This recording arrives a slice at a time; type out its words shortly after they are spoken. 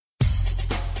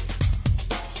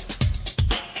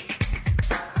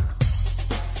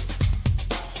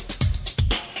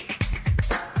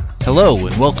Hello,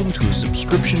 and welcome to a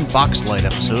subscription Boxlight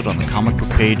episode on the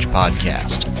ComicBookPage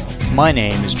podcast. My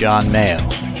name is John Mayo.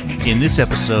 In this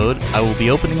episode, I will be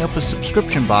opening up a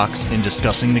subscription box and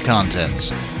discussing the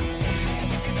contents.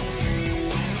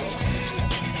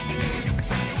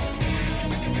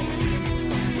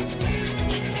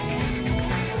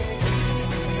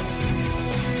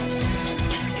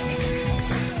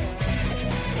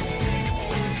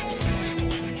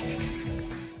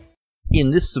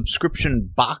 In this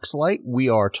subscription Boxlight, we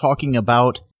are talking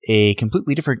about a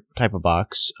completely different type of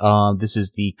box. This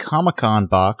is the Comic-Con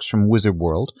box from Wizard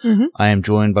World. Mm-hmm. I am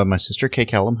joined by my sister,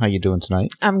 Kellam. How you doing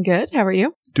tonight? I'm good. How are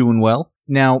you? Doing well.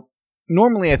 Now,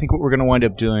 normally I think what we're going to wind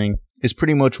up doing is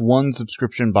pretty much one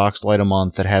subscription Boxlight a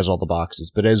month that has all the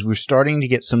boxes. But as we're starting to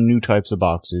get some new types of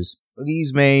boxes,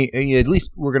 these may, at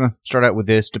least we're going to start out with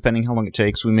this, depending how long it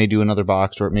takes. We may do another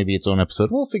box or it may be its own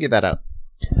episode. We'll figure that out.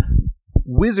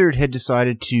 Wizard had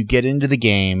decided to get into the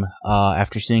game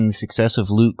after seeing the success of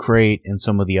Loot Crate and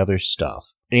some of the other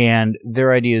stuff. And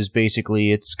their idea is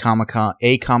basically it's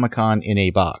a Comic-Con in a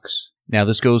box. Now,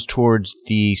 this goes towards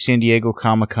the San Diego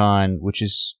Comic-Con, which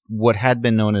is what had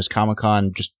been known as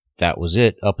Comic-Con, just that was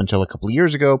it, up until a couple of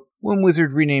years ago, when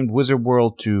Wizard renamed Wizard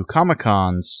World to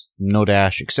Comic-Cons, No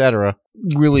Dash, etc.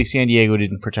 Really, San Diego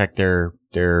didn't protect their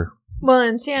Well,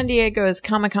 in San Diego is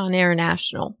Comic-Con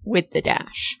International with the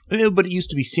dash. But it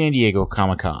used to be San Diego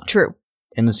Comic-Con. True.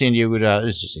 And the San Diego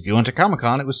is just, if you went to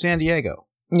Comic-Con, it was San Diego.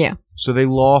 Yeah. So they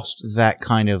lost that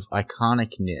kind of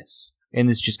iconicness. And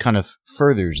this just kind of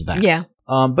furthers that. Yeah.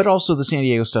 But also the San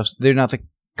Diego stuff, they're not the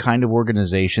kind of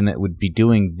organization that would be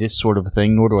doing this sort of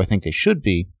thing, nor do I think they should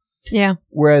be. Yeah.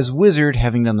 Whereas Wizard,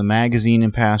 having done the magazine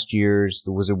in past years,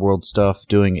 the Wizard World stuff,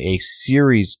 doing a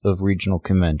series of regional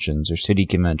conventions or city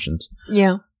conventions.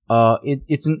 Yeah.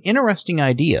 It's an interesting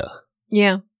idea.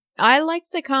 Yeah. I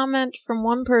liked the comment from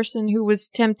one person who was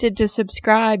tempted to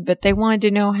subscribe, but they wanted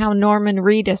to know how Norman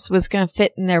Reedus was going to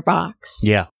fit in their box.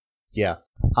 Yeah. Yeah.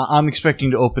 I'm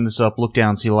expecting to open this up, look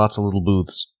down, see lots of little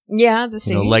booths. Yeah, the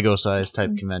same. Lego-sized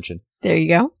type convention. There you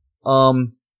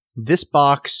go. This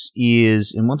box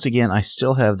is, and once again, I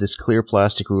still have this clear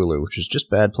plastic ruler, which is just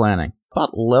bad planning.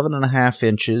 About 11.5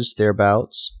 inches,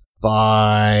 thereabouts,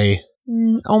 by...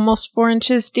 almost 4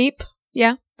 inches deep.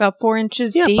 Yeah, about 4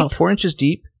 inches deep. Yeah, about 4 inches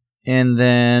deep. And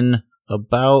then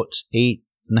about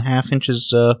 8.5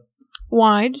 inches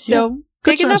wide, so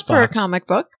big enough for a comic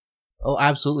book. Oh,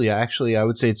 absolutely. Actually, I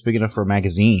would say it's big enough for a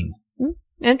magazine.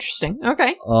 Interesting.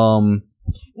 Okay.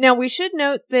 Now, we should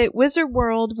note that Wizard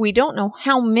World, we don't know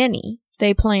how many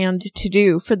they planned to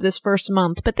do for this first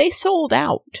month, but they sold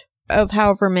out of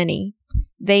however many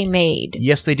they made.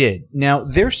 Yes, they did. Now,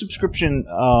 their subscription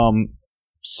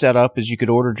setup is you could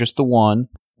order just the one,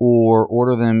 or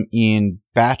order them in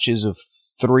batches of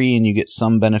 3, and you get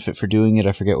some benefit for doing it.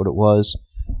 I forget what it was.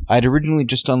 I'd originally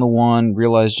just done the 1,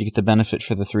 realized you get the benefit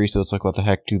for the 3, so it's like, what the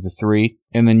heck, do the 3,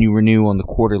 and then you renew on the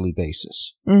quarterly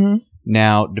basis. Mm-hmm.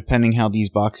 Now, depending how these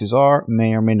boxes are,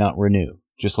 may or may not renew.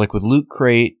 Just like with Loot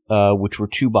Crate, which were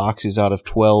 2 boxes out of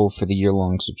 12 for the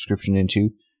year-long subscription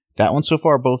into. That one so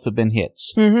far, both have been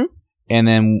hits. Mm-hmm. And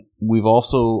then I've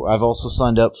also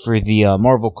signed up for the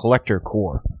Marvel Collector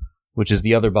Core, which is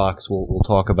the other box we'll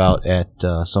talk about at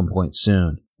some point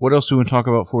soon. What else do we want to talk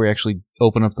about before we actually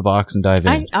open up the box and dive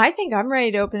in? I think I'm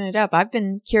ready to open it up. I've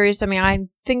been curious. I mean, I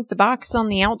think the box on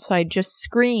the outside just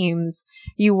screams,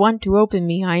 you want to open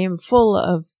me. I am full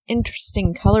of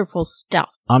interesting, colorful stuff.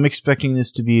 I'm expecting this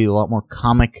to be a lot more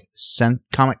comic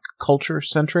culture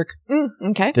centric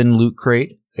than Loot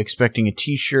Crate. Expecting a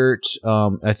t-shirt.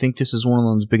 I think this is one of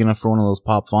those big enough for one of those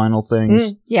pop vinyl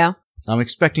things. Yeah. I'm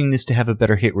expecting this to have a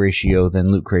better hit ratio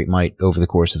than Loot Crate might over the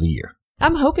course of a year.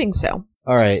 I'm hoping so.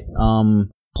 All right,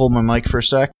 hold my mic for a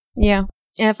sec. Yeah.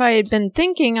 If I had been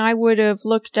thinking, I would have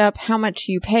looked up how much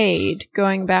you paid,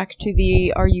 going back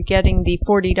to are you getting the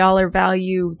 $40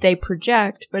 value they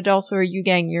project, but also are you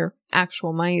getting your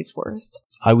actual money's worth?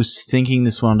 I was thinking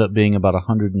this wound up being about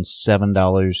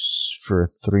 $107 for a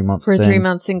 3-month thing. For 3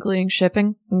 months, including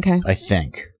shipping? Okay. I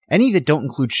think. Any that don't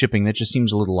include shipping, that just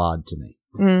seems a little odd to me.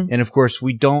 And of course,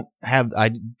 we don't have, I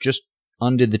just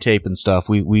undid the tape and stuff.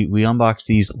 We unboxed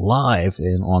these live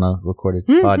on a recorded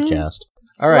podcast.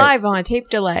 All right. Live on a tape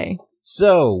delay.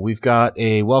 So we've got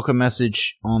a welcome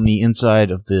message on the inside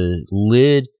of the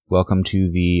lid. Welcome to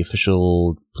the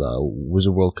official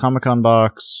Wizard World Comic-Con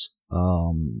box.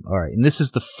 All right. And this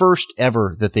is the first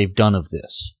ever that they've done of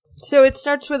this. So it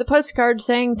starts with a postcard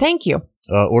saying thank you.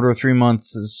 Order a 3-month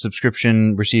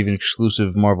subscription, receive an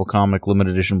exclusive Marvel comic,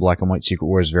 limited edition black and white Secret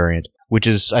Wars variant, which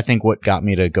is, I think, what got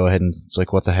me to go ahead and, it's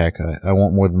like, what the heck, I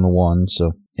want more than the one,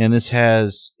 so. And this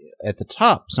has at the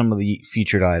top some of the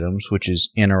featured items, which is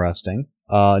interesting.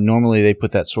 Normally they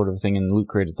put that sort of thing in the loot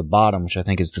crate at the bottom, which I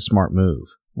think is the smart move.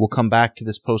 We'll come back to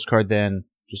this postcard then,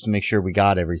 just to make sure we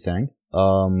got everything.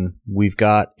 We've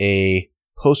got a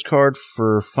postcard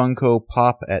for Funko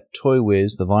Pop at Toy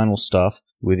Wiz, the vinyl stuff,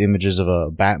 with images of a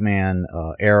Batman,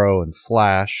 Arrow, and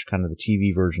Flash, kind of the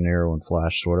TV version Arrow and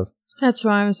Flash, sort of. That's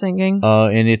what I was thinking.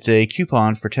 And it's a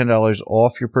coupon for $10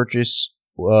 off your purchase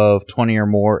of 20 or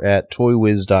more at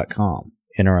toywiz.com.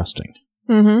 Interesting.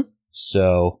 Mm-hmm.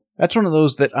 So that's one of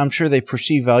those that I'm sure they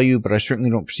perceive value, but I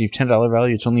certainly don't perceive $10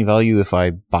 value. It's only value if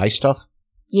I buy stuff.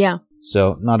 Yeah.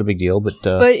 So not a big deal, but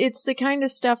it's the kind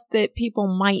of stuff that people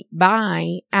might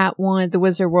buy at one of the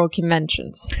Wizard World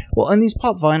conventions. Well, and these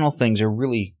pop vinyl things are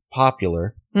really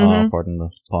popular. Pardon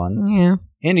the pun. Yeah.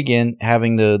 And again,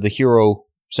 having the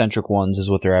hero-centric ones is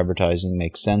what they're advertising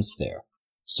makes sense there.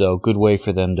 So good way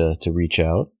for them to reach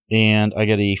out. And I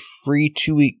got a free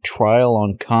 2-week trial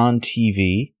on Con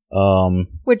TV.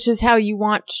 Which is how you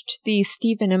watched the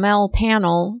Stephen Amell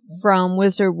panel from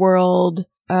Wizard World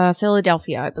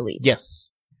Philadelphia, I believe.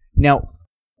 Yes. Now,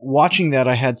 watching that,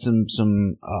 I had some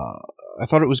I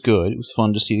thought it was good. It was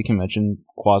fun to see the convention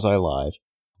quasi-live.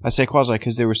 I say quasi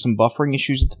because there were some buffering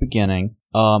issues at the beginning.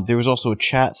 There was also a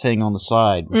chat thing on the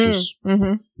side, which is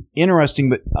interesting,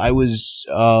 but I was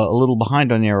a little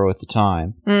behind on Arrow at the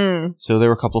time. So there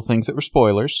were a couple of things that were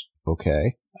spoilers.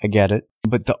 Okay, I get it.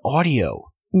 But the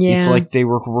audio, it's like they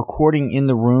were recording in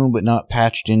the room, but not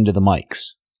patched into the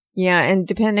mics. Yeah, and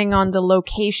depending on the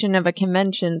location of a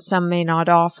convention, some may not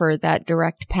offer that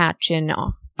direct patch-in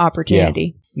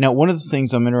opportunity. Yeah. Now, one of the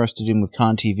things I'm interested in with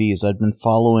Con TV is I've been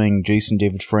following Jason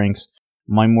David Frank's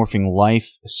My Morphing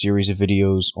Life series of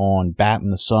videos on Bat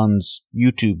and the Sun's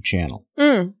YouTube channel.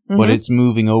 But it's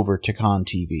moving over to Con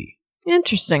TV.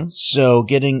 Interesting. So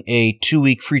getting a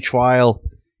 2-week free trial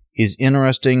is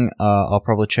interesting. I'll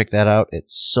probably check that out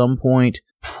at some point,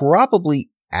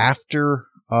 probably after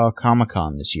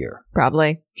Comic-Con this year.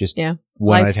 Probably. Just when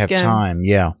Life's I'd have time.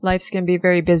 Yeah. Life's going to be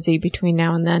very busy between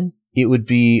now and then. It would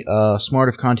be smart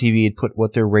if Con TV had put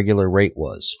what their regular rate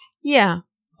was. Yeah.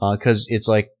 Because it's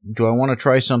like, do I want to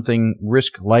try something,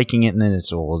 risk liking it, and then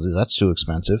it's, well, that's too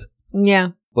expensive. Yeah.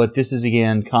 But this is,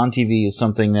 again, Con TV is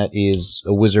something that is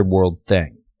a Wizard World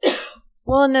thing.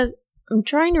 Well, and I'm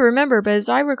trying to remember, but as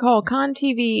I recall, Con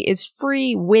TV is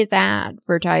free with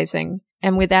advertising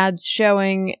and with ads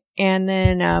showing, and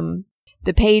then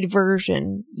the paid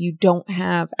version, you don't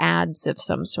have ads of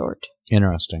some sort.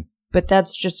 Interesting. But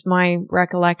that's just my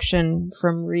recollection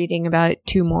from reading about it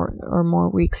 2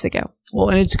 more weeks ago. Well,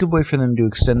 and it's a good way for them to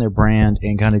extend their brand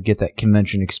and kind of get that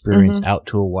convention experience out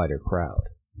to a wider crowd.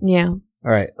 Yeah. All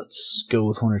right, let's go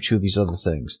with one or two of these other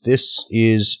things. This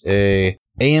is a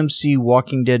AMC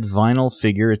Walking Dead vinyl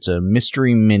figure. It's a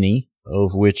mystery mini,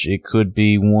 of which it could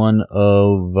be one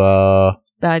of... about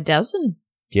a dozen.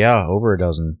 Yeah, over a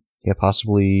dozen. Yeah,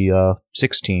 possibly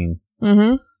 16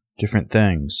 different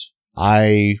things.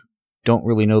 I don't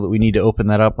really know that we need to open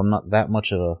that up. I'm not that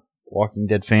much of a Walking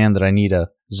Dead fan that I need a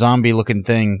zombie-looking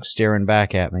thing staring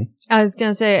back at me. I was going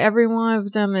to say, every one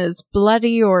of them is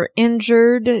bloody or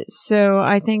injured, so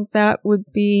I think that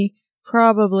would be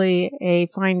probably a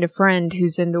find a friend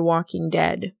who's into Walking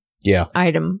Dead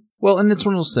item. Well, and it's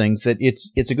one of those things that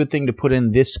it's a good thing to put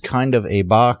in this kind of a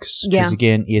box, because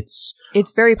again, it's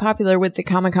very popular with the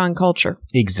Comic-Con culture.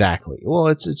 Exactly. Well,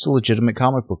 it's a legitimate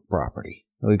comic book property.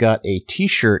 We got a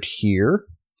t-shirt here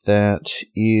that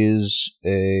is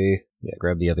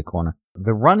grab the other corner.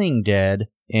 The Running Dead,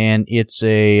 and it's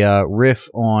a riff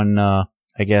on, well,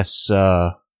 it's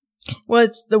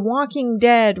The Walking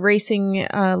Dead racing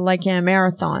like in a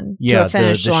marathon to a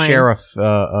finish line. The sheriff,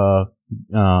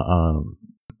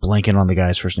 blanking on the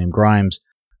guy's first name, Grimes,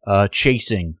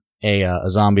 chasing a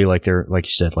zombie like you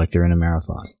said, like they're in a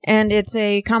marathon. And it's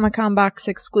a Comic-Con box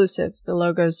exclusive. The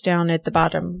logo's down at the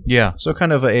bottom. Yeah, so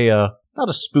kind of a, not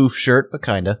a spoof shirt, but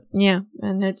kinda. Yeah,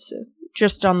 and it's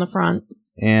just on the front.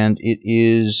 And it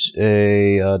is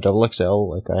a double XL,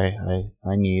 like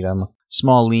I need. I'm a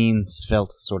small, lean,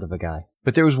 svelte sort of a guy.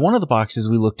 But there was one of the boxes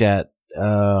we looked at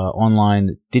online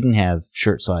that didn't have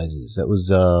shirt sizes. That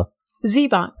was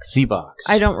Z-Box. Z-Box.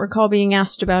 I don't recall being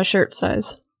asked about shirt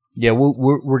size. Yeah,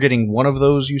 we're getting one of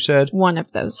those, you said? One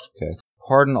of those. Okay.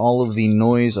 Pardon all of the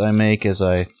noise I make as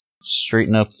I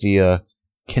straighten up the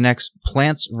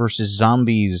Plants vs.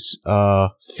 Zombies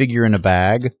figure in a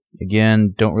bag.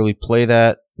 Again, don't really play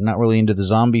that. Not really into the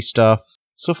zombie stuff.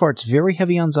 So far, it's very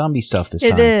heavy on zombie stuff this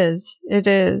time. It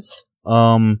is.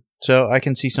 So I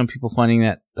can see some people finding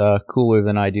that cooler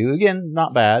than I do. Again,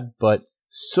 not bad, but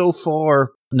so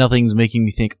far, nothing's making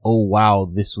me think, oh, wow,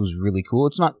 this was really cool.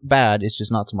 It's not bad. It's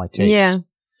just not to my taste.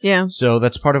 Yeah. So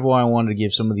that's part of why I wanted to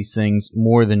give some of these things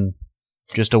more than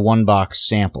just a one-box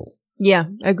sample. Yeah,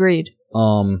 agreed.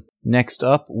 Next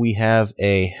up, we have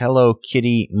a Hello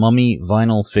Kitty mummy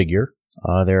vinyl figure.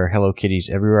 There are Hello Kitties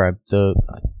everywhere. The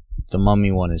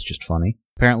mummy one is just funny.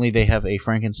 Apparently, they have a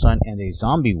Frankenstein and a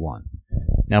zombie one.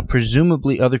 Now,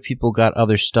 presumably, other people got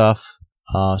other stuff.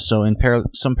 So in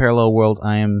some parallel world,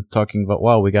 I am talking about,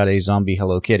 wow, we got a zombie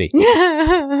Hello Kitty.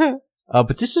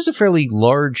 But this is a fairly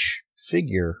large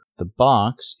figure. The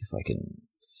box, if I can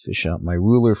fish out my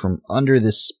ruler from under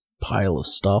this pile of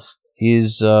stuff,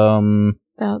 is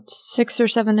about 6 or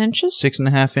 7 inches.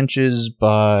 6.5 inches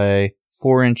by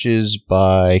 4 inches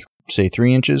by, say,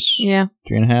 3 inches. Yeah.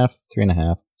 3.5.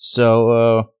 3.5.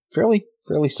 So fairly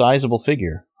sizable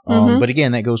figure. But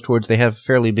again, that goes towards, they have a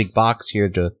fairly big box here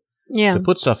to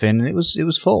put stuff in, and it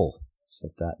was full.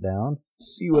 Set that down.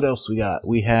 Let's see what else we got.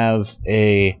 We have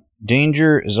a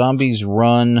Danger Zombies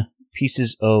Run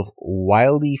pieces of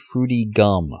wildy fruity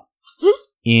gum.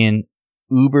 In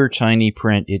uber tiny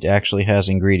print, it actually has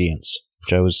ingredients,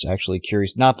 which I was actually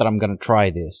curious. Not that I'm going to try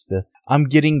this. I'm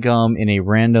getting gum in a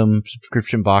random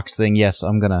subscription box thing. Yes,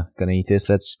 I'm gonna eat this.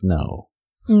 That's no,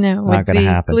 not going to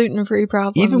happen. Gluten-free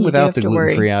problem. Even without the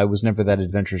gluten-free, I was never that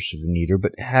adventurous of an eater.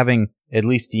 But having at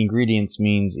least the ingredients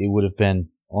means it would have been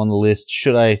on the list.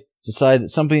 Should I decide that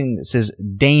something that says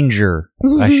danger,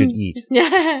 I should eat?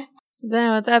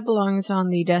 No, that belongs on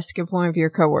the desk of one of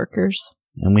your coworkers.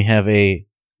 And we have The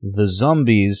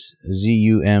Zombies,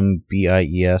 Zumbies,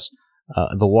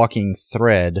 The Walking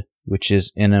Thread, which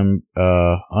is an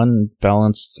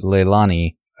unbalanced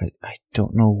Leilani. I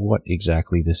don't know what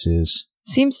exactly this is.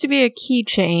 Seems to be a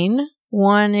keychain.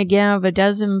 One, again, of a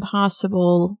dozen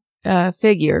possible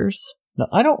figures. Now,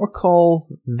 I don't recall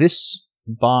this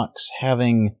box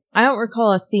having... I don't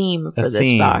recall a theme for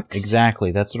this box.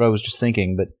 Exactly, that's what I was just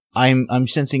thinking, but I'm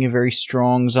sensing a very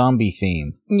strong zombie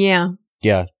theme. Yeah.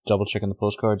 Yeah, double checking the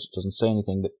postcards. It doesn't say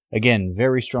anything, but again,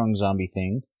 very strong zombie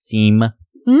theme.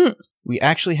 We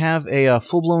actually have a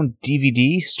full-blown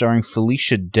DVD starring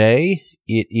Felicia Day.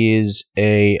 It is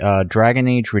a Dragon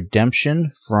Age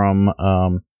Redemption from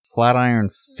Flatiron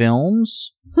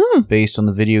Films, based on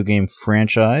the video game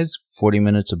franchise. 40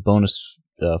 minutes of bonus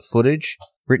footage.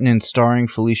 Written and starring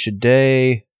Felicia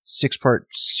Day. 6-part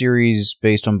series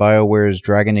based on BioWare's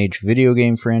Dragon Age video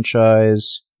game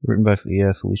franchise. Written by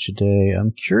Felicia Day.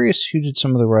 I'm curious who did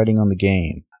some of the writing on the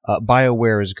game.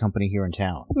 BioWare is a company here in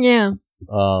town. Yeah.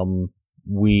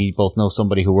 We both know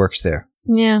somebody who works there.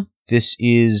 Yeah. This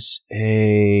is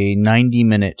a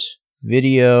 90-minute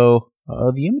video.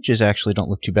 The images actually don't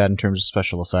look too bad in terms of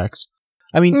special effects.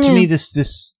 I mean, to me, this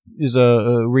is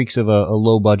a reeks of a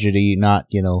low-budgety, not,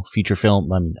 feature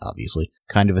film, I mean, obviously,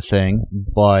 kind of a thing,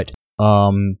 but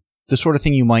the sort of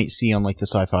thing you might see on, like, the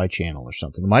Sci-Fi Channel or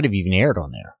something. It might have even aired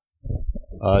on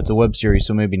there. It's a web series,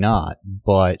 so maybe not,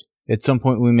 but at some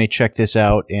point we may check this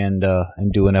out and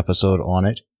do an episode on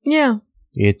it. Yeah.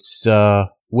 It's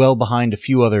well behind a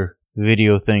few other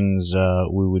video things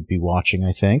we would be watching,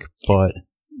 I think, but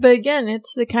again,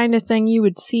 it's the kind of thing you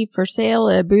would see for sale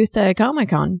at a booth at a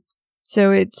Comic-Con.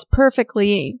 So it's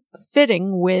perfectly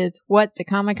fitting with what the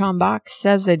Comic-Con box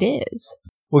says it is.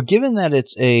 Well, given that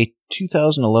it's a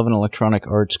 2011 Electronic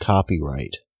Arts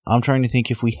copyright, I'm trying to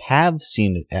think if we have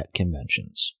seen it at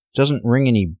conventions. It doesn't ring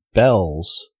any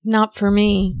bells. Not for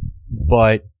me.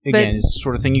 But, again, it's the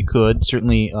sort of thing you could,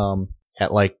 certainly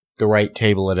at, like, the right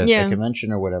table at a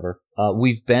convention or whatever.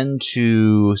 We've been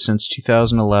to, since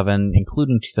 2011,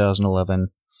 including 2011,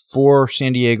 4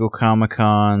 San Diego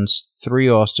Comic-Cons, 3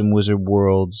 Austin Wizard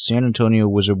Worlds, San Antonio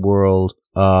Wizard World,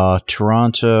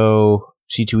 Toronto,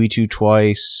 C2E2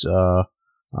 twice.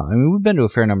 We've been to a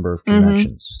fair number of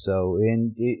conventions. So,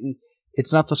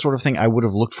 it's not the sort of thing I would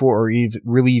have looked for or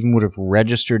really even would have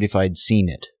registered if I'd seen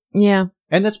it. Yeah.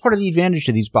 And that's part of the advantage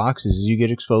of these boxes, is you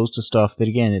get exposed to stuff that,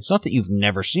 again, it's not that you've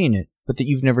never seen it, but that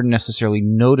you've never necessarily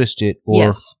noticed it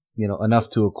or, enough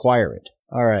to acquire it.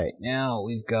 All right, now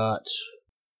we've got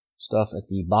stuff at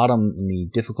the bottom in the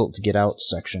difficult to get out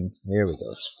section. There we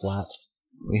go, it's flat.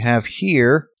 We have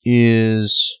here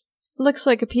is... Looks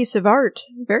like a piece of art.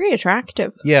 Very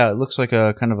attractive. Yeah, it looks like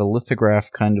a kind of a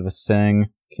lithograph kind of a thing.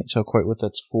 Can't tell quite what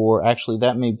that's for. Actually,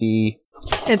 that may be...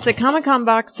 It's a Comic-Con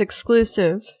box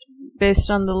exclusive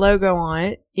based on the logo on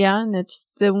it. Yeah, and it's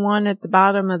the one at the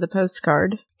bottom of the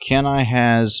postcard. Kenai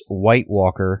has White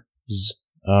Walkers.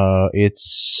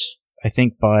 It's, I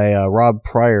think, by Rob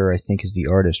Pryor, I think, is the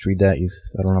artist. Read that.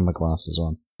 I don't have my glasses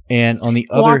on. And on the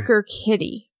other... Walker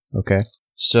Kitty. Okay.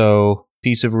 So,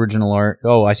 piece of original art.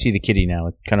 Oh, I see the kitty now.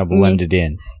 It kind of blended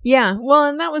in. Yeah, well,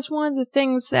 and that was one of the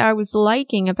things that I was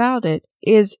liking about it,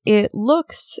 is it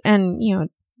looks, and,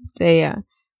 they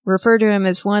refer to him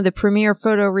as one of the premier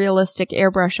photorealistic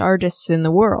airbrush artists in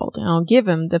the world, and I'll give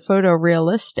him the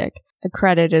photorealistic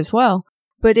credit as well.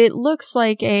 But it looks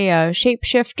like a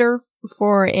shapeshifter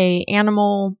for a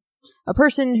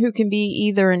person who can be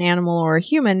either an animal or a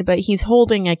human, but he's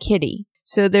holding a kitty.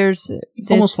 So there's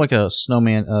this, almost like a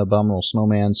snowman, abominable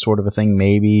snowman sort of a thing,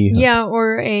 maybe. Yeah,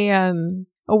 or a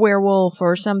werewolf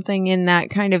or something in that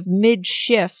kind of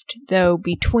mid-shift, though,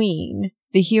 between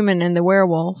the human and the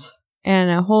werewolf,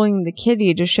 and holding the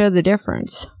kitty to show the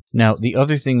difference. Now, the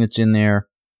other thing that's in there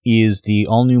is the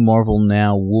all-new Marvel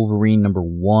Now Wolverine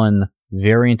 #1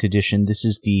 variant edition. This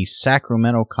is the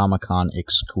Sacramento Comic-Con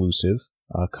exclusive,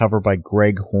 cover by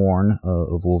Greg Horn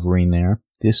of Wolverine there.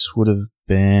 This would have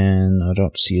been, I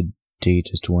don't see a date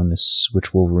as to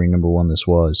which Wolverine #1 this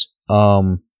was.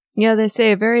 Yeah, they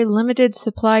say a very limited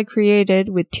supply created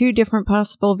with 2 different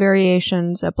possible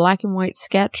variations, a black and white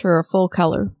sketch or a full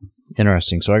color.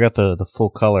 Interesting. So I got the full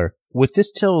color. What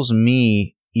this tells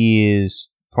me is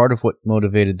part of what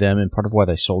motivated them and part of why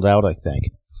they sold out, I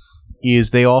think, is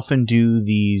they often do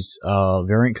these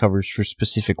variant covers for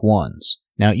specific ones.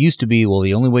 Now, it used to be, well,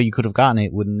 the only way you could have gotten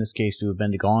it would, in this case, to have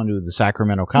been to gone to the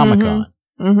Sacramento Comic-Con.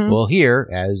 Mm-hmm. Well, here,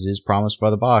 as is promised by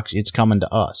the box, it's coming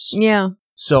to us. Yeah.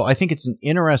 So I think it's an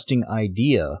interesting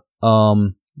idea.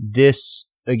 This,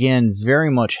 again,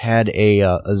 very much had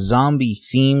a zombie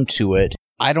theme to it.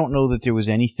 I don't know that there was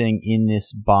anything in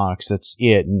this box, that's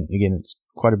it, and again, it's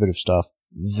quite a bit of stuff,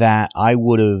 that I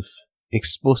would have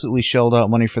explicitly shelled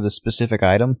out money for the specific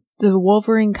item. The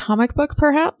Wolverine comic book,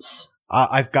 perhaps?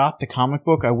 I've got the comic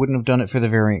book. I wouldn't have done it for the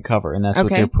variant cover, and that's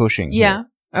what they're pushing. Yeah,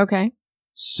 here. Okay.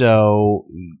 So,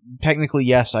 technically,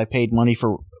 yes, I paid money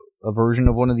for a version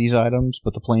of one of these items,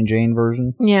 but the plain Jane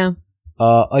version. Yeah.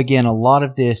 Again, a lot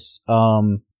of this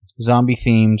zombie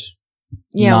themed,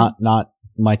 not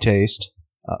my taste.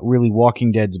 Really,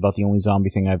 Walking Dead's about the only zombie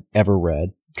thing I've ever read.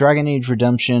 Dragon Age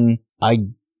Redemption,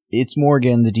 it's more,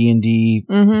 again, the D&D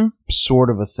sort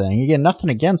of a thing. Again, nothing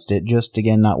against it, just,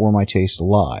 again, not where my tastes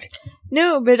lie.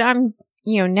 No, but I'm,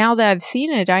 now that I've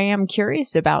seen it, I am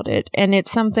curious about it. And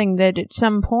it's something that at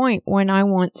some point, when I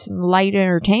want some light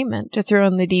entertainment to throw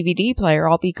in the DVD player,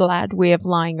 I'll be glad we have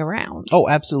lying around. Oh,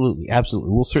 absolutely.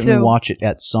 Absolutely. We'll certainly watch it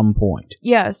at some point.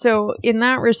 Yeah, so in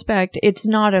that respect, it's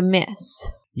not a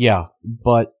miss. Yeah,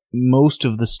 but most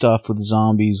of the stuff with the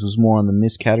zombies was more on the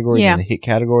miss category than the hit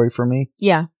category for me.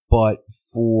 Yeah. But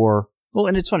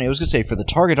and it's funny, I was going to say, for the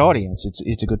target audience,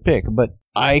 it's a good pick, but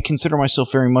I consider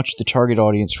myself very much the target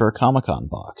audience for a Comic-Con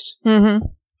box. Mm-hmm.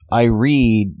 I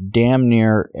read damn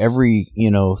near every,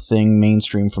 thing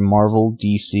mainstream from Marvel,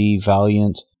 DC,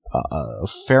 Valiant, a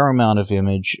fair amount of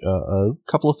Image, a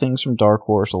couple of things from Dark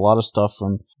Horse, a lot of stuff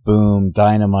from Boom,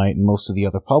 Dynamite, and most of the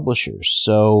other publishers.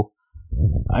 So,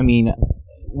 I mean,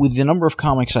 with the number of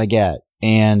comics I get,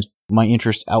 and my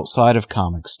interests outside of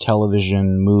comics,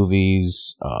 television,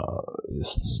 movies,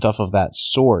 stuff of that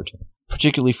sort,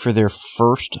 particularly for their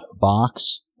first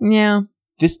box. Yeah.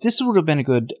 This would have been a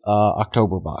good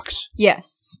October box.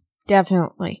 Yes,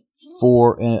 definitely.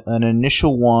 For an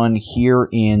initial one here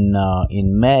in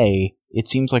May, it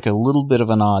seems like a little bit of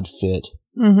an odd fit.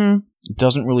 Mm-hmm. It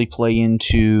doesn't really play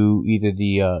into either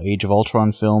the Age of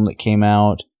Ultron film that came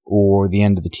out, or the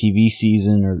end of the TV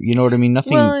season, or, you know what I mean?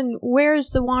 Nothing. Well, and where's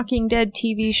the Walking Dead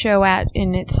TV show at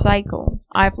in its cycle?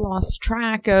 I've lost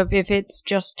track of if it's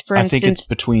just, for instance... I think it's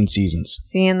between seasons.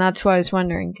 See, and that's why I was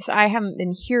wondering, because I haven't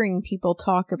been hearing people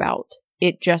talk about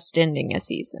it just ending a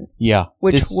season. Yeah.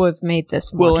 Which would have made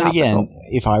this more topical. And again,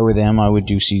 if I were them, I would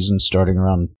do seasons starting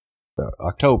around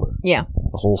October. Yeah.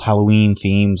 The whole Halloween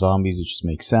theme, zombies, it just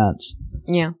makes sense.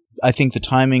 Yeah. I think the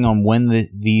timing on when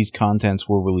these contents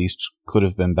were released could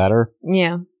have been better.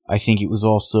 Yeah. I think it was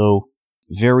also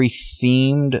very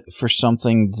themed for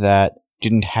something that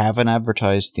didn't have an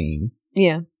advertised theme.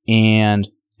 Yeah. And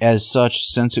as such,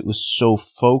 since it was so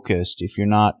focused, if you're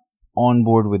not on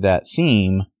board with that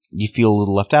theme, you feel a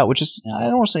little left out, which is, I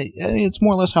don't want to say, it's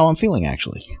more or less how I'm feeling,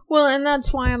 actually. Well, and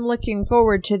that's why I'm looking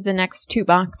forward to the next 2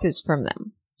 boxes from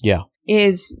them. Yeah.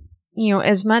 As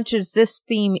much as this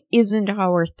theme isn't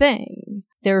our thing,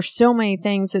 there are so many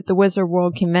things at the Wizard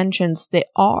World conventions that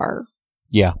are.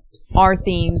 Yeah. Our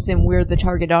themes, and we're the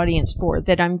target audience for,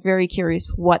 that I'm very curious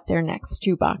what their next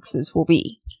 2 boxes will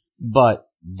be. But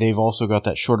they've also got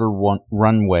that shorter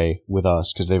runway with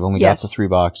us, because they've only got the 3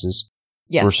 boxes.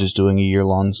 Yes. Versus doing a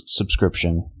year-long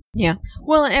subscription. Yeah.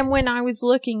 Well, and when I was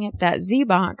looking at that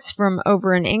Z-Box from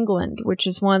over in England, which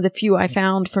is one of the few I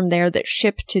found from there that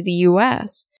shipped to the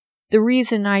U.S., the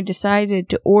reason I decided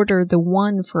to order the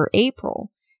one for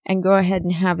April and go ahead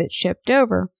and have it shipped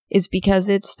over is because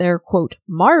it's their, quote,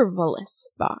 marvelous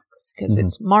box, because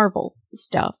it's Marvel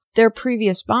stuff. Their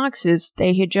previous boxes,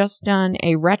 they had just done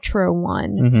a retro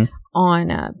one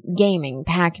on gaming,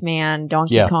 Pac-Man,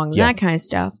 Donkey Kong, that kind of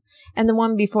stuff. And the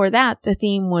one before that, the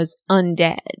theme was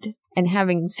undead. And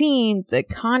having seen the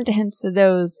contents of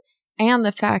those and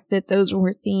the fact that those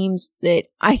were themes that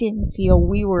I didn't feel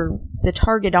we were the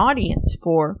target audience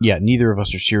for. Yeah, neither of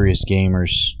us are serious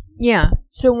gamers. Yeah,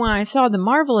 so when I saw the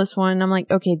Marvelous one, I'm like,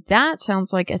 okay, that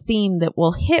sounds like a theme that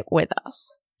will hit with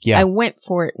us. Yeah. I went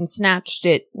for it and snatched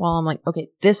it while I'm like, okay,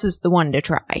 this is the one to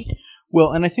try.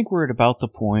 Well, and I think we're at about the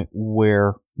point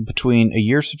where between a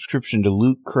year subscription to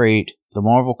Loot Crate, the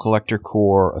Marvel Collector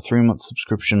Core, a 3-month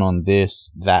subscription on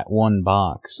that one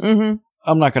box, I'm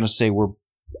not going to say we're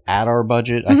at our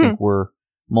budget. I think we're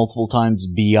multiple times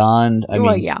beyond. I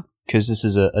mean, because this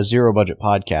is a zero-budget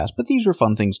podcast, but these were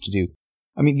fun things to do.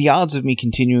 I mean, the odds of me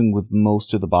continuing with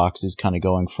most of the boxes kind of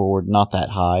going forward, not that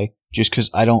high, just because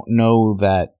I don't know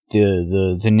that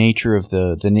the nature of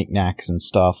the knickknacks and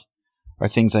stuff are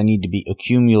things I need to be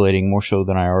accumulating more so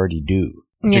than I already do,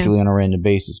 particularly on a random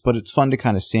basis. But it's fun to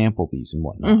kind of sample these and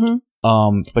whatnot.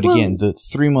 But again, the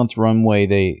 3-month runway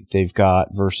they've got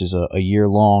versus a year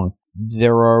long,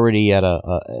 they're already at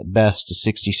a best a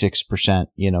 66%,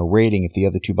 rating if the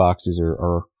other two boxes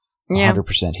are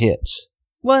 100% hits.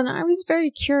 Well, and I was very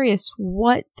curious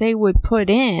what they would put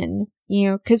in,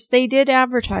 because they did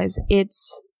advertise.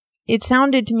 It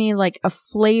sounded to me like a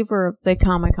flavor of the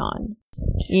Comic-Con,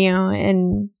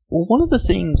 and... Well, one of the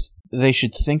things they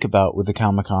should think about with the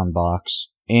Comic-Con box,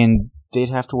 and they'd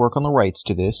have to work on the rights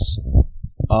to this,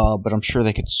 but I'm sure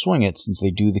they could swing it since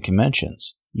they do the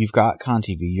conventions. You've got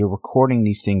ConTV, you're recording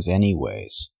these things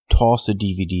anyways. Toss a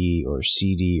DVD or a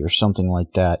CD or something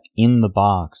like that in the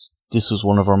box. This was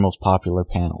one of our most popular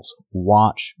panels.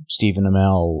 Watch Stephen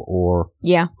Amell or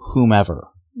whomever.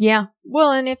 Yeah.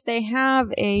 Well, and if they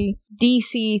have a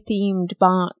DC-themed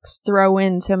box, throw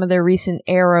in some of their recent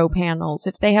Arrow panels.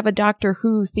 If they have a Doctor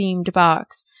Who-themed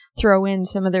box, throw in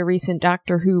some of their recent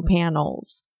Doctor Who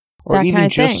panels. Or that even kind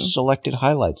of just thing. Selected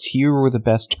highlights. Here were the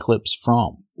best clips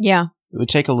from. Yeah. It would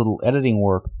take a little editing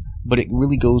work, but it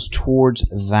really goes towards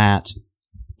that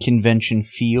convention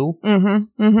feel.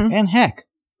 And heck,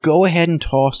 go ahead and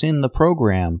toss in the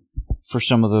program for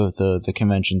some of the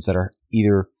conventions that are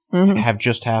either have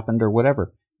just happened or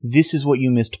whatever. This is what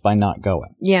you missed by not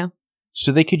going. Yeah.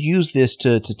 So they could use this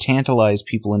to tantalize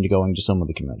people into going to some of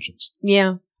the conventions.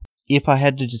 Yeah. If I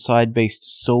had to decide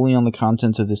based solely on the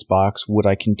contents of this box, would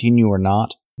I continue or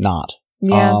not? Not.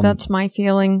 Yeah, that's my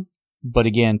feeling. But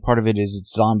again, part of it is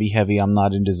it's zombie heavy. I'm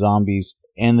not into zombies.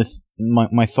 And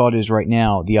my thought is right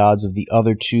now, the odds of the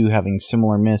other two having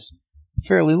similar miss,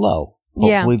 fairly low.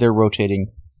 Hopefully they're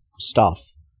rotating stuff.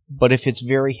 But if it's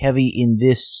very heavy in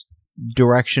this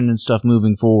direction and stuff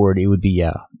moving forward, it would be,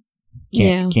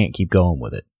 can't keep going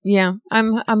with it. Yeah.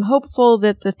 I'm hopeful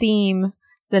that the theme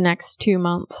the next 2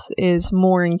 months is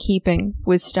more in keeping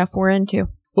with stuff we're into.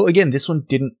 Well, again, this one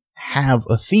didn't have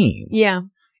a theme. Yeah.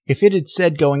 If it had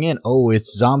said going in,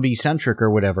 it's zombie-centric or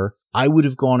whatever, I would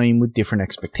have gone in with different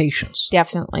expectations.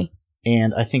 Definitely.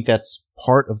 And I think that's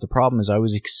part of the problem is I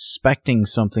was expecting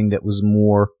something that was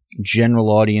more general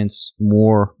audience,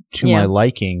 more to my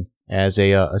liking as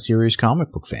a serious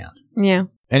comic book fan. Yeah.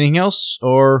 Anything else,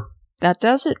 or? That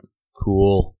does it.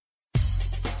 Cool.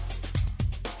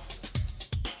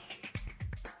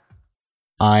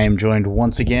 I am joined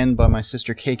once again by my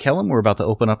sister Kay Kellam. We're about to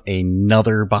open up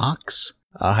another box.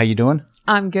 How you doing?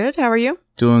 I'm good. How are you?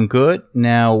 Doing good.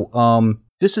 Now,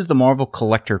 this is the Marvel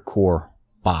Collector Core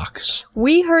box.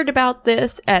 We heard about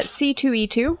this at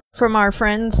C2E2 from our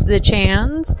friends, the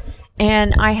Chans,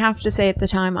 and I have to say at the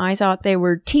time I thought they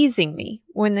were teasing me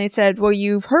when they said, well,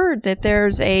 you've heard that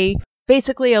there's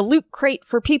basically a loot crate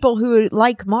for people who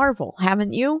like Marvel,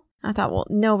 haven't you? I thought, well,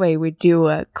 nobody would do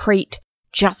a crate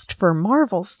just for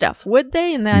Marvel stuff, would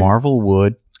they? And then Marvel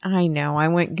would. I know. I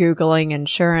went Googling, and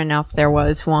sure enough, there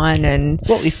was one. And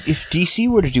well, if DC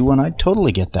were to do one, I'd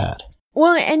totally get that.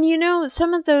 Well, and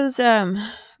some of those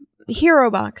hero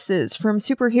boxes from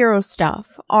superhero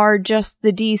stuff are just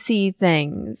the DC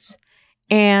things.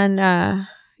 And,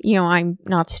 I'm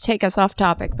not to take us off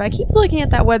topic, but I keep looking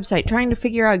at that website, trying to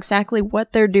figure out exactly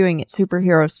what they're doing at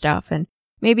superhero stuff. And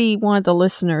maybe one of the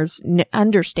listeners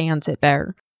understands it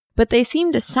better. But they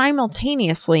seem to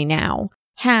simultaneously now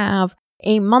have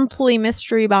a monthly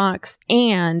mystery box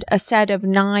and a set of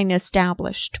 9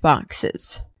 established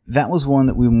boxes. That was one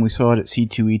that when we saw it at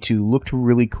C2E2 looked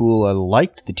really cool. I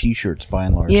liked the t-shirts by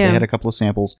and large. Yeah. They had a couple of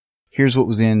samples. Here's what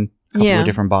was in a couple of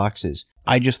different boxes.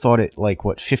 I just thought it like,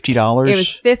 what, $50? It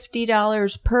was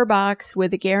 $50 per box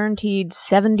with a guaranteed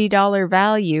 $70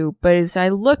 value. But as I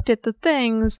looked at the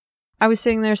things, I was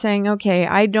sitting there saying, okay,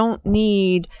 I don't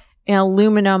need an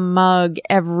aluminum mug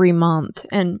every month.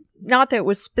 And not that it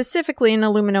was specifically an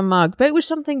aluminum mug, but it was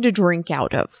something to drink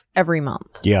out of every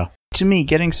month. Yeah. To me,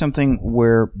 getting something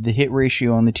where the hit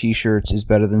ratio on the t-shirts is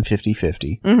better than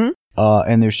 50-50. Mm-hmm.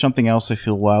 And there's something else I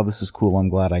feel, wow, this is cool. I'm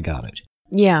glad I got it.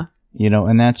 Yeah. You know,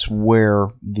 and that's where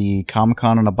the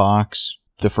Comic-Con in a box,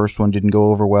 the first one didn't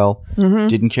go over well. Mm-hmm.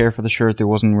 Didn't care for the shirt. There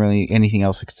wasn't really anything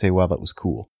else I could say, wow, that was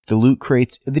cool. The Loot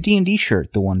Crates, the D&D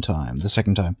shirt the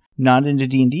second time. Not into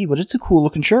D&D, but it's a cool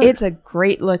looking shirt. It's a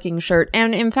great looking shirt.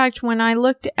 And in fact, when I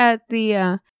looked at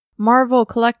the Marvel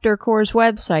Collector Corps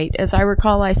website, as I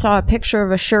recall, I saw a picture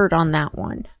of a shirt on that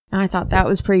one. And I thought that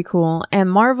was pretty cool.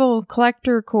 And Marvel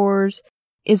Collector Corps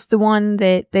is the one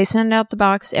that they send out the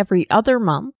box every other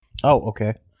month. Oh,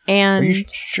 okay. And are you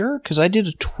sure? Because I did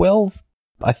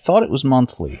I thought it was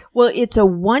monthly. Well, it's a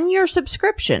 1-year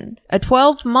subscription, a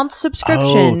 12-month subscription.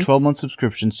 Oh, 12-month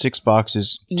subscription, 6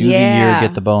 boxes, do the year,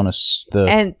 get the bonus.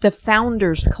 And the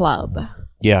Founders Club.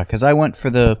 Yeah, because I went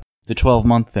for the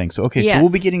 12-month thing. So, okay, yes. So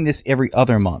we'll be getting this every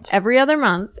other month. Every other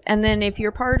month. And then if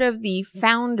you're part of the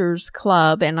Founders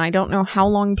Club, and I don't know how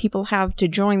long people have to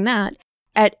join that,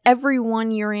 at every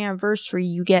 1-year anniversary,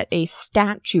 you get a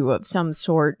statue of some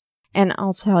sort. And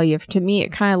I'll tell you, to me,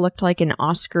 it kind of looked like an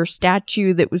Oscar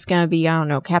statue that was going to be, I don't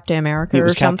know, Captain America or something. It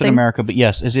was Captain America, but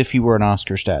yes, as if he were an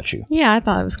Oscar statue. Yeah, I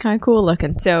thought it was kind of cool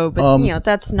looking. So, but,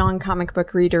 that's non-comic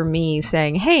book reader me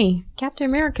saying, hey, Captain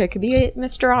America could be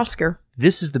Mr. Oscar.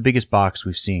 This is the biggest box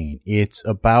we've seen. It's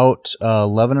about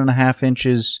 11.5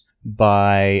 inches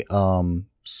by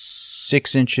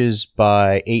 6 inches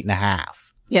by 8.5.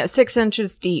 Yeah, 6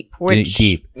 inches deep.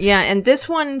 Deep. Yeah, and this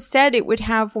one said it would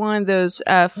have one of those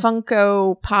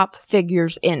Funko Pop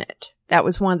figures in it. That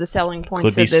was one of the selling points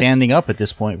of this. Could be standing up at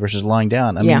this point versus lying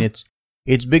down. I mean,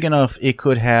 it's big enough. It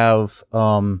could have,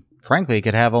 frankly, it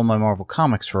could have all my Marvel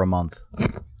comics for a month.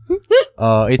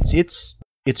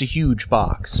 It's a huge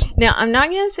box. Now, I'm not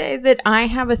going to say that I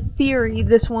have a theory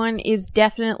this one is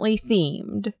definitely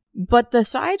themed, but the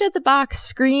side of the box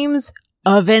screams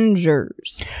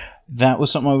Avengers. That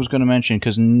was something I was going to mention,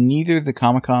 because neither the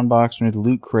Comic-Con box nor the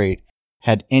Loot Crate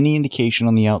had any indication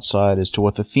on the outside as to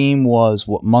what the theme was,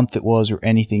 what month it was, or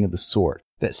anything of the sort.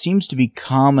 That seems to be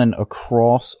common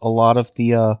across a lot of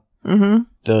the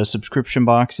subscription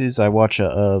boxes. I watch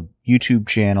a YouTube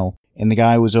channel, and the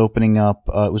guy was opening up,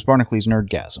 it was Barnacules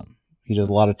Nerdgasm. He does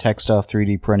a lot of tech stuff,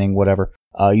 3D printing, whatever.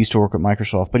 Used to work at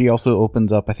Microsoft, but he also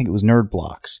opens up, I think it was Nerd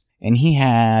Blocks, and he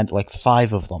had like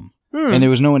 5 of them. And there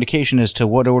was no indication as to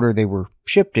what order they were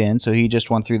shipped in, so he just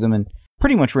went through them in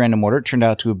pretty much random order. It turned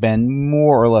out to have been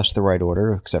more or less the right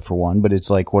order, except for one, but it's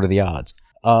like, what are the odds?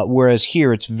 Whereas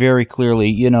here, it's very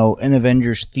clearly, an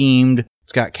Avengers themed.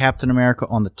 It's got Captain America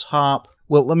on the top.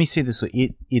 Well, let me say this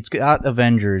way. It's got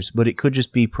Avengers, but it could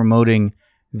just be promoting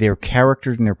their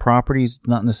characters and their properties,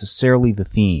 not necessarily the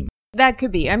theme. That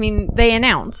could be. I mean, they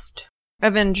announced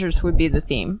Avengers would be the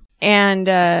theme. And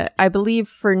I believe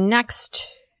for next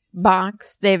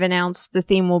box, they've announced the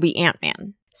theme will be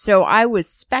Ant-Man. So I was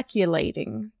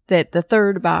speculating that the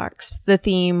third box, the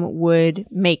theme would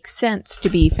make sense to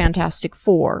be Fantastic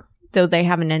Four, though they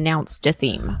haven't announced a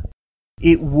theme.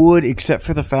 It would, except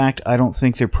for the fact I don't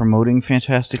think they're promoting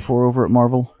Fantastic Four over at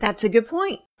Marvel. That's a good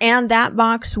point. And that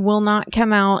box will not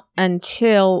come out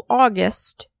until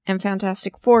August, and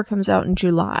Fantastic Four comes out in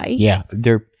July. Yeah,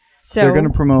 they're going to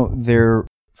promote their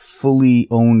fully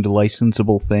owned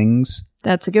licensable things.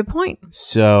 That's a good point.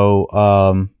 So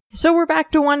we're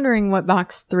back to wondering what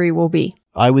box 3 will be.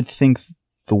 I would think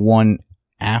the one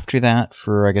after that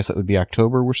I guess that would be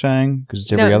October, we're saying, because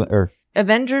it's every other. Or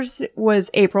Avengers was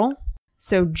April,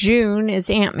 so June is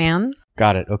Ant-Man.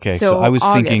 Got it. Okay, so I was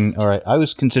thinking, all right, I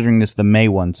was considering this the May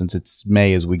one since it's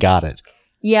May as we got it.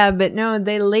 Yeah, but no,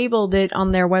 they labeled it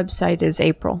on their website as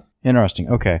April. Interesting.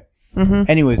 Okay.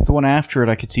 Anyways, the one after it,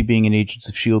 I could see being an Agents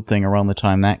of S.H.I.E.L.D. thing around the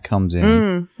time that comes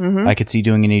in. I could see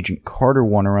doing an Agent Carter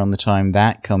one around the time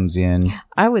that comes in.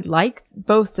 I would like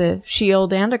both the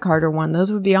S.H.I.E.L.D. and a Carter one.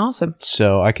 Those would be awesome.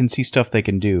 So I can see stuff they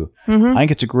can do. I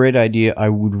think it's a great idea. I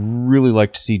would really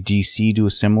like to see DC do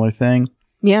a similar thing.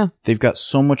 Yeah. They've got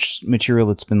so much material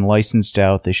that's been licensed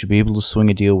out. They should be able to swing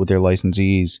a deal with their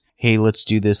licensees. Hey, let's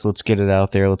do this. Let's get it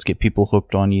out there. Let's get people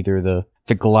hooked on either the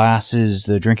glasses,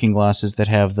 the drinking glasses that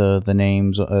have the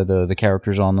names, the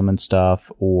characters on them and stuff,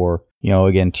 or,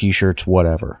 again, t-shirts,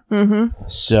 whatever.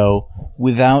 So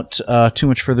without too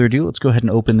much further ado, let's go ahead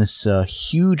and open this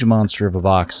huge monster of a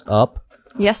box up.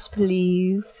 Yes,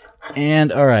 please.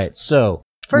 And, all right, so...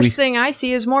 First thing I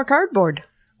see is more cardboard.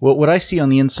 Well, what I see on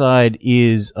the inside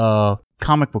is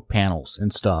comic book panels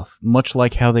and stuff, much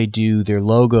like how they do their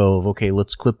logo of, okay,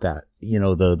 let's clip that,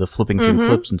 the flipping through the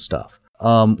clips and stuff.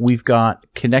 We've got,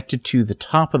 connected to the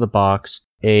top of the box,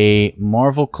 a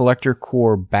Marvel Collector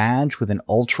Core badge with an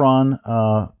Ultron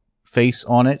face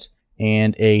on it,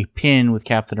 and a pin with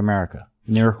Captain America.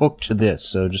 And they're hooked to this,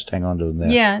 so just hang on to them there.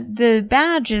 Yeah, the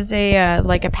badge is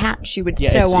like a patch you would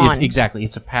sew on. Exactly.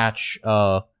 It's a patch,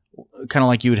 kind of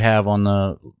like you would have on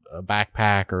the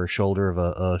backpack or shoulder of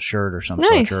a shirt or something,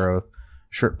 nice. Or a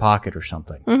shirt pocket or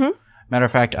something. Mm-hmm. Matter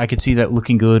of fact, I could see that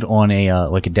looking good on a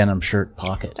like a denim shirt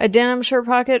pocket. A denim shirt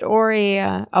pocket or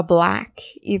a black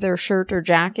either shirt or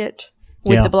jacket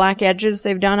with the black edges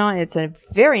they've done on it. It's a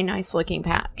very nice looking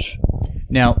patch.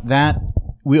 Now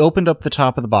we opened up the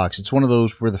top of the box. It's one of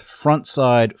those where the front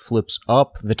side flips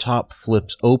up, the top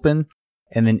flips open,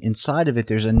 and then inside of it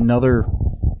there's another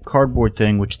cardboard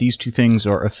thing, which these two things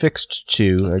are affixed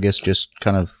to, I guess just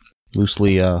kind of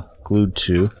loosely glued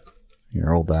to.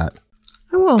 Here, hold that.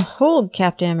 I will hold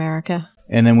Captain America.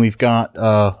 And then we've got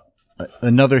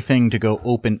another thing to go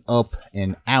open up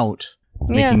and out,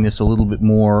 making this a little bit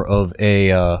more of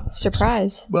a...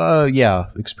 surprise.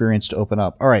 Experience to open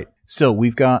up. All right. So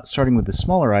we've got, starting with the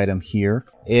smaller item here,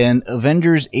 an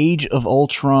Avengers Age of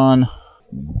Ultron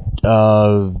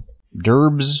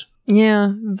Derbs.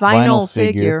 Yeah, vinyl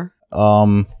figure.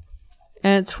 And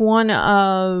it's one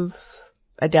of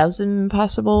a dozen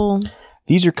possible.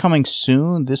 These are coming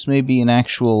soon. This may be an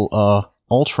actual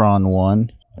Ultron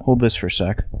one. Hold this for a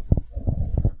sec.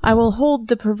 I will hold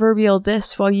the proverbial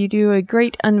this while you do a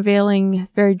great unveiling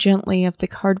very gently of the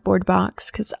cardboard box,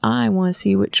 because I want to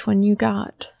see which one you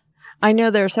got. I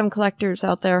know there are some collectors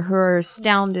out there who are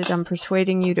astounded I'm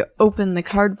persuading you to open the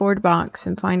cardboard box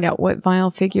and find out what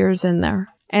vinyl figure is in there.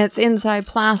 And it's inside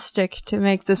plastic to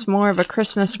make this more of a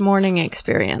Christmas morning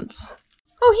experience.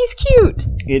 Oh, he's cute!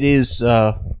 It is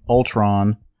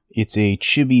Ultron. It's a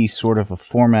chibi sort of a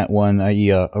format one,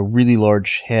 a really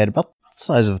large head, about the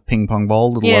size of a ping pong ball,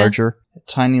 a little larger. A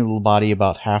tiny little body,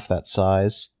 about half that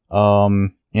size.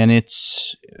 And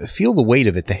feel the weight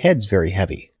of it. The head's very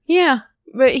heavy. Yeah.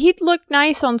 But he'd look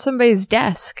nice on somebody's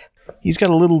desk. He's got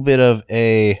a little bit of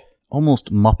a almost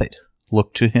Muppet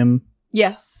look to him.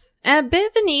 Yes. And a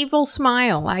bit of an evil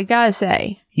smile, I gotta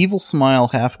say. Evil smile,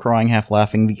 half crying, half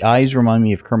laughing. The eyes remind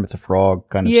me of Kermit the Frog,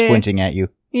 kind of squinting at you.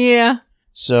 Yeah.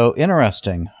 So,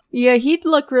 interesting. Yeah, he'd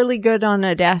look really good on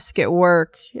a desk at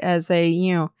work as a,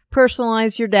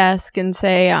 personalize your desk and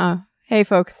say, hey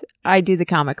folks, I do the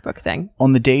comic book thing.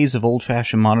 On the days of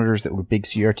old-fashioned monitors that were big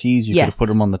CRTs, you could have put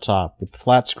them on the top. With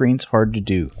flat screens, hard to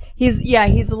do. He's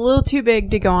a little too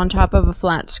big to go on top of a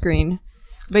flat screen.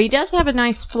 But he does have a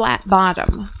nice flat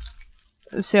bottom.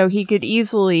 So he could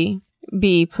easily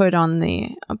be put on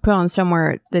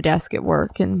somewhere at the desk at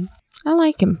work, and I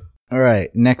like him. All right,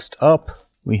 next up,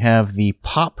 we have the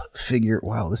Pop figure.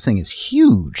 Wow, this thing is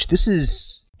huge. This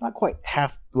is... not quite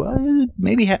half, well,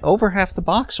 maybe over half the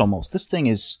box almost. This thing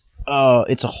is,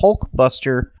 it's a Hulk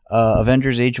Buster,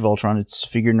 Avengers Age of Ultron. It's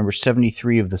figure number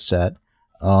 73 of the set.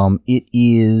 It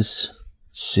is,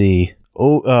 let's see,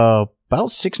 about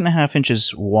 6.5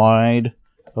 inches wide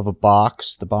of a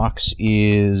box. The box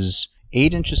is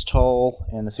 8 inches tall,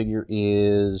 and the figure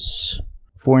is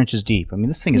 4 inches deep. I mean,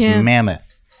 this thing is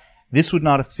mammoth. This would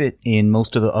not have fit in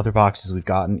most of the other boxes we've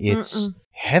gotten. It's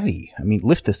heavy. I mean,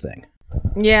 lift this thing.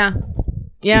 Yeah.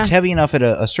 It's heavy enough at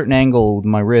a certain angle with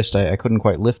my wrist, I couldn't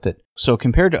quite lift it. So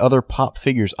compared to other Pop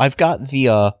figures, I've got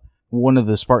the one of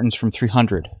the Spartans from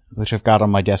 300, which I've got on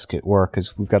my desk at work,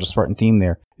 because we've got a Spartan theme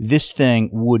there. This thing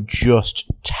would just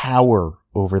tower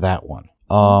over that one.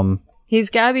 He's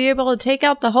got to be able to take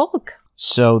out the Hulk.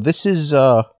 So this is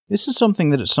something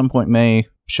that at some point may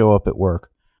show up at work.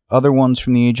 Other ones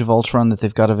from the Age of Ultron that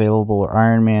they've got available are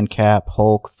Iron Man, Cap,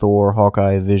 Hulk, Thor,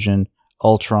 Hawkeye, Vision,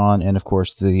 Ultron, and of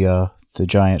course the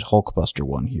giant Hulkbuster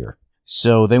one here.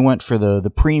 So they went for the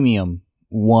premium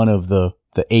one of the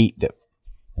 8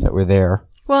 that were there.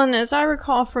 Well, and as I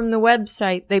recall from the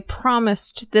website, they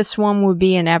promised this one would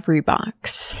be in every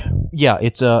box. Yeah,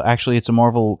 it's a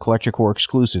Marvel Collector Core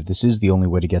exclusive. This is the only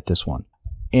way to get this one.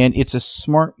 And it's a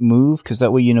smart move, because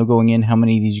that way you know going in how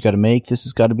many of these you got to make. This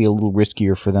has got to be a little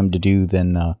riskier for them to do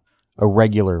than a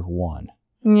regular one.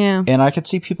 Yeah. And I could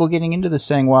see people getting into this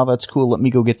saying, wow, that's cool, let me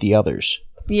go get the others.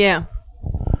 Yeah.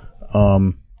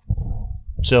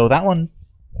 So that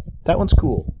one's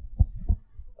cool.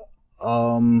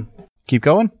 Keep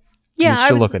going? Yeah. You're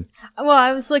still looking. Well,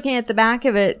 I was looking at the back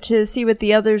of it to see what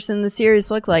the others in the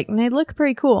series look like, and they look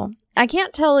pretty cool. I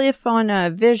can't tell if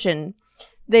on Vision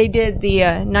they did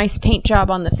the nice paint job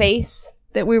on the face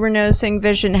that we were noticing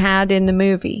Vision had in the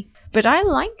movie. But I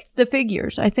like the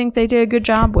figures. I think they did a good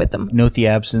job with them. Note the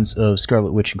absence of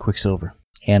Scarlet Witch and Quicksilver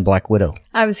and Black Widow.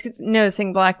 I was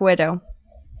noticing Black Widow.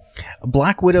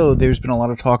 Black Widow, there's been a lot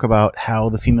of talk about how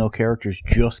the female characters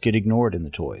just get ignored in the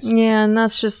toys. Yeah, and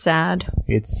that's just sad.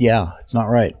 It's not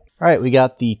right. All right, we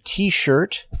got the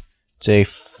t-shirt. It's a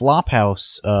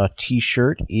Flophouse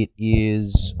t-shirt. It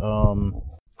is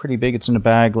pretty big. It's in a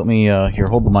bag. Let me, here,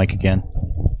 hold the mic again.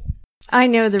 I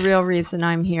know the real reason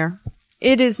I'm here.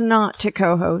 It is not to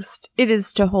co-host. It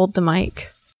is to hold the mic.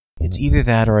 It's either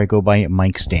that or I go by a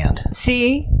mic stand.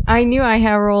 See? I knew I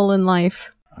had a role in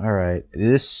life. All right.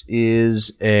 This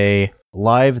is a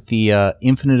live at the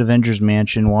Infinite Avengers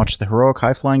Mansion. Watch the heroic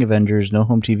high-flying Avengers, no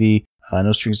home TV,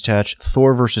 no strings attached,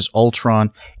 Thor versus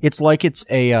Ultron. It's like it's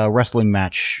a wrestling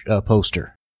match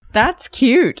poster. That's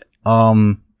cute.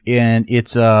 And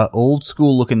it's a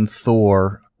old-school-looking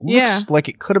Thor. Looks like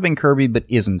it could have been Kirby, but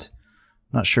isn't.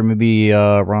 Not sure, maybe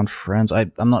Ron Frenz.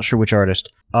 I'm not sure which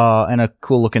artist. And a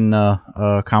cool-looking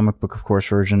comic book, of course,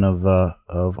 version of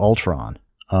Ultron.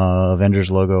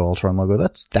 Avengers logo, Ultron logo.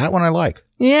 That one I like.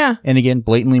 Yeah. And again,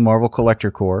 blatantly Marvel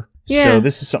Collector Core. Yeah. So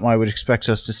this is something I would expect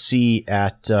us to see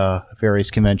at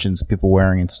various conventions, people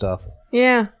wearing and stuff.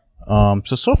 Yeah.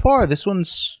 So far, this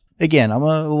one's, again, I'm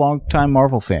a long-time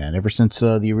Marvel fan, ever since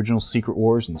the original Secret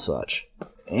Wars and such.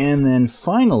 And then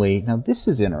finally, now this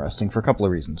is interesting for a couple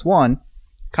of reasons. One,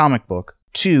 comic book.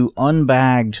 Two,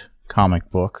 unbagged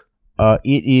comic book.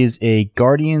 It is a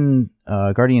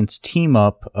Guardians team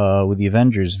up with the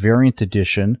Avengers variant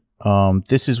edition.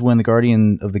 This is when the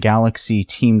Guardian of the Galaxy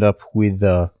teamed up with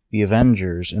the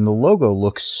Avengers, and the logo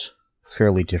looks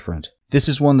fairly different. This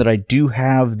is one that I do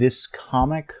have this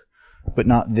comic, but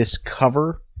not this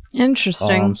cover.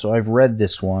 Interesting. So I've read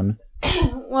this one.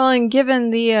 Well, and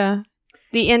given the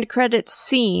end credits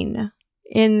scene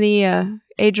in the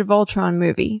Age of Ultron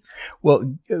movie.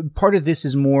 Well, part of this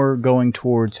is more going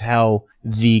towards how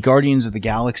the Guardians of the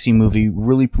Galaxy movie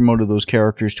really promoted those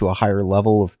characters to a higher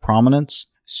level of prominence.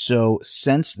 So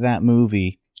since that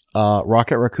movie,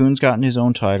 Rocket Raccoon's gotten his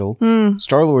own title.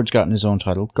 Star-Lord's gotten his own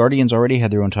title. Guardians already had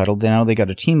their own title. Now they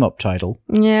got a team-up title.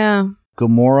 Yeah.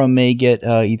 Gamora may get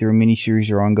either a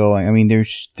miniseries or ongoing. I mean,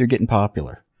 they're getting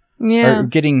popular. Yeah. Or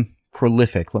getting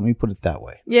prolific, let me put it that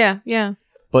way. Yeah, yeah.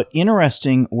 But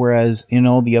interesting, whereas in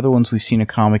all the other ones we've seen a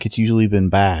comic, it's usually been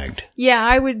bagged. Yeah,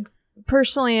 I would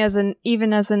personally,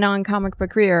 even as a non-comic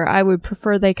book reader, I would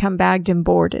prefer they come bagged and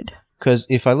boarded. Because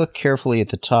if I look carefully at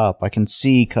the top, I can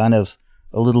see kind of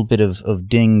a little bit of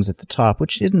dings at the top,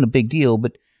 which isn't a big deal,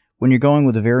 but when you're going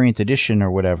with a variant edition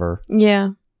or whatever,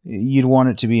 yeah, you'd want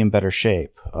it to be in better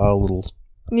shape. A little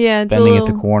it's bending at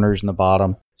the corners and the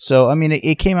bottom. So, I mean,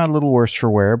 it came out a little worse for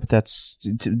wear, but that's,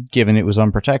 given it was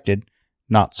unprotected,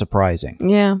 not surprising.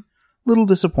 Yeah. Little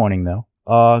disappointing, though.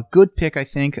 Good pick, I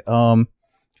think.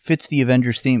 Fits the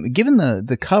Avengers theme. Given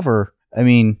the cover, I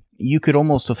mean, you could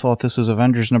almost have thought this was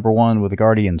Avengers #1 with the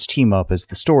Guardians team up as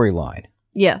the storyline.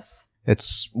 Yes.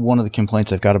 It's one of the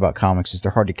complaints I've got about comics is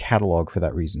they're hard to catalog for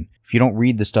that reason. If you don't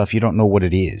read the stuff, you don't know what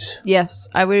it is. Yes,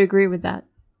 I would agree with that.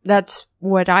 That's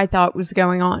what I thought was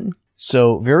going on.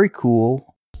 So, very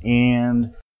cool.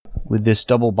 And with this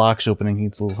double box opening, I think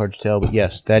it's a little hard to tell, but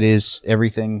yes, that is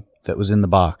everything that was in the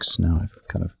box. Now I've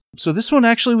kind of... So this one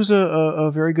actually was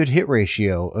a very good hit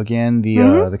ratio. Again,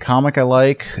 the comic I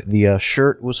like, the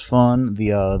shirt was fun,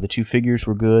 the two figures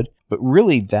were good, but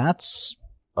really that's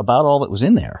about all that was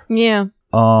in there. Yeah.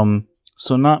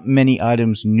 So not many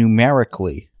items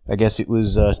numerically. I guess it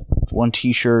was one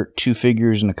t-shirt, two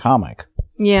figures, and a comic.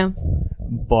 Yeah.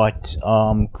 But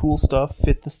cool stuff,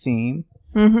 fit the theme.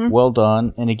 Mm-hmm. Well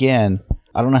done. And again,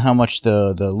 I don't know how much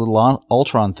the little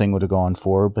Ultron thing would have gone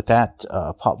for, but that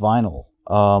pop vinyl,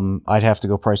 I'd have to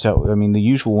go price out. I mean, the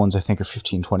usual ones I think are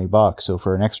 $15-20. So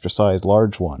for an extra size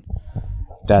large one,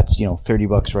 that's,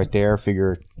 $30 right there.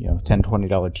 Figure,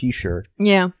 $10-20 t-shirt.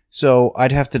 Yeah. So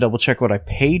I'd have to double check what I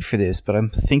paid for this, but I'm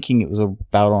thinking it was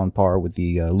about on par with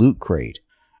the Loot Crate.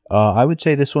 I would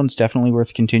say this one's definitely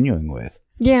worth continuing with.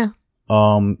 Yeah.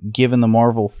 Given the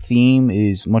Marvel theme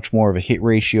is much more of a hit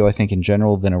ratio, I think, in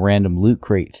general, than a random Loot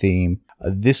Crate theme,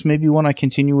 this may be one I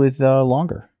continue with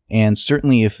longer. And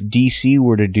certainly if DC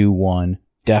were to do one,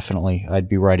 definitely, I'd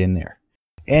be right in there.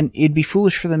 And it'd be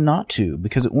foolish for them not to,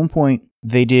 because at one point,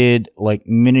 they did, like,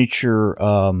 miniature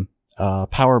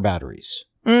power batteries.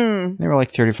 They were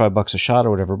like $35 a shot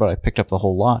or whatever, but I picked up the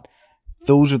whole lot.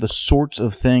 Those are the sorts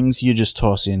of things you just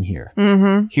toss in here.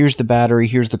 Mm-hmm. Here's the battery,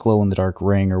 here's the glow-in-the-dark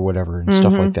ring or whatever, and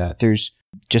stuff like that. There's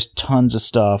just tons of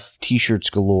stuff, t-shirts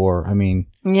galore. I mean,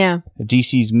 yeah.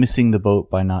 DC's missing the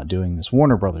boat by not doing this.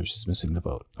 Warner Brothers is missing the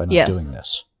boat by not doing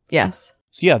this. Yes.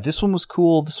 So yeah, this one was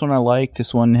cool. This one I liked.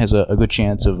 This one has a good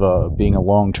chance of being a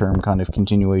long-term kind of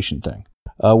continuation thing.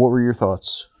 What were your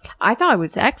thoughts? I thought it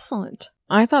was excellent.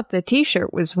 I thought the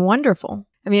t-shirt was wonderful.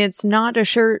 I mean, it's not a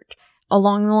shirt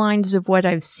along the lines of what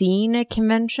I've seen at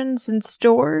conventions and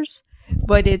stores,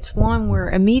 but it's one where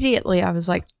immediately I was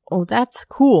like, oh, that's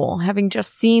cool. Having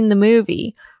just seen the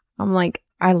movie, I'm like,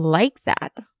 I like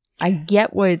that. I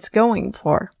get what it's going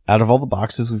for. Out of all the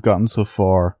boxes we've gotten so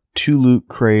far, 2 Loot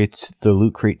Crates, the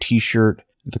Loot Crate t-shirt,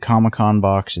 the Comic-Con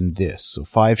box, and this. So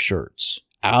 5 shirts.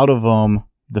 Out of them,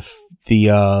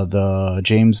 the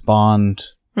James Bond,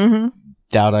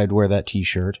 doubt I'd wear that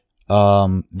t-shirt.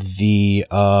 The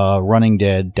Running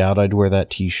Dead, doubt I'd wear that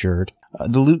t-shirt.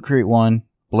 The Loot Crate one,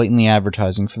 blatantly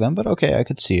advertising for them, but okay, I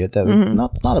could see it. That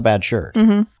was not a bad shirt.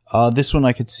 This one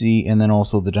I could see, and then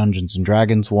also the Dungeons and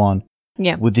Dragons one.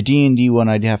 Yeah. With the D&D one,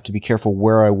 I'd have to be careful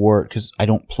where I wore it because I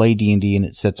don't play D&D and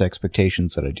it sets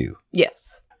expectations that I do.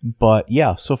 Yes. But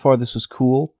yeah, so far this was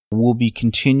cool. We'll be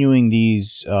continuing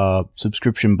these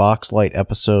subscription Boxlight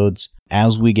episodes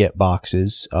as we get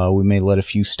boxes. We may let a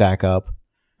few stack up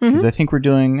because I think we're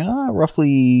doing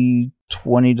roughly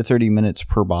 20 to 30 minutes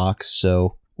per box.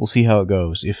 So we'll see how it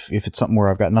goes. If it's something where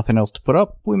I've got nothing else to put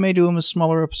up, we may do them as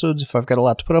smaller episodes. If I've got a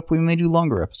lot to put up, we may do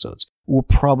longer episodes. We'll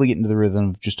probably get into the rhythm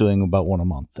of just doing about one a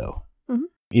month, though.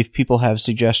 If people have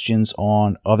suggestions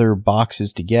on other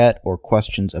boxes to get or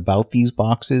questions about these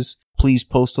boxes, please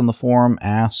post on the forum,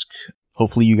 ask.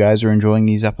 Hopefully you guys are enjoying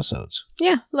these episodes.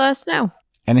 Yeah, let us know.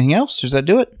 Anything else? Does that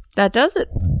do it? That does it.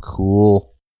 Cool.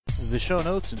 The show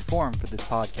notes and forum for this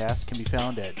podcast can be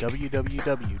found at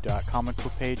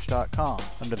www.comicbookpage.com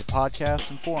under the podcast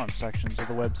and forum sections of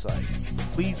the website.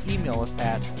 Please email us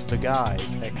at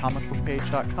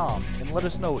theguys@comicbookpage.com and let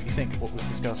us know what you think of what was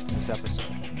discussed in this episode.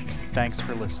 Thanks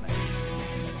for listening.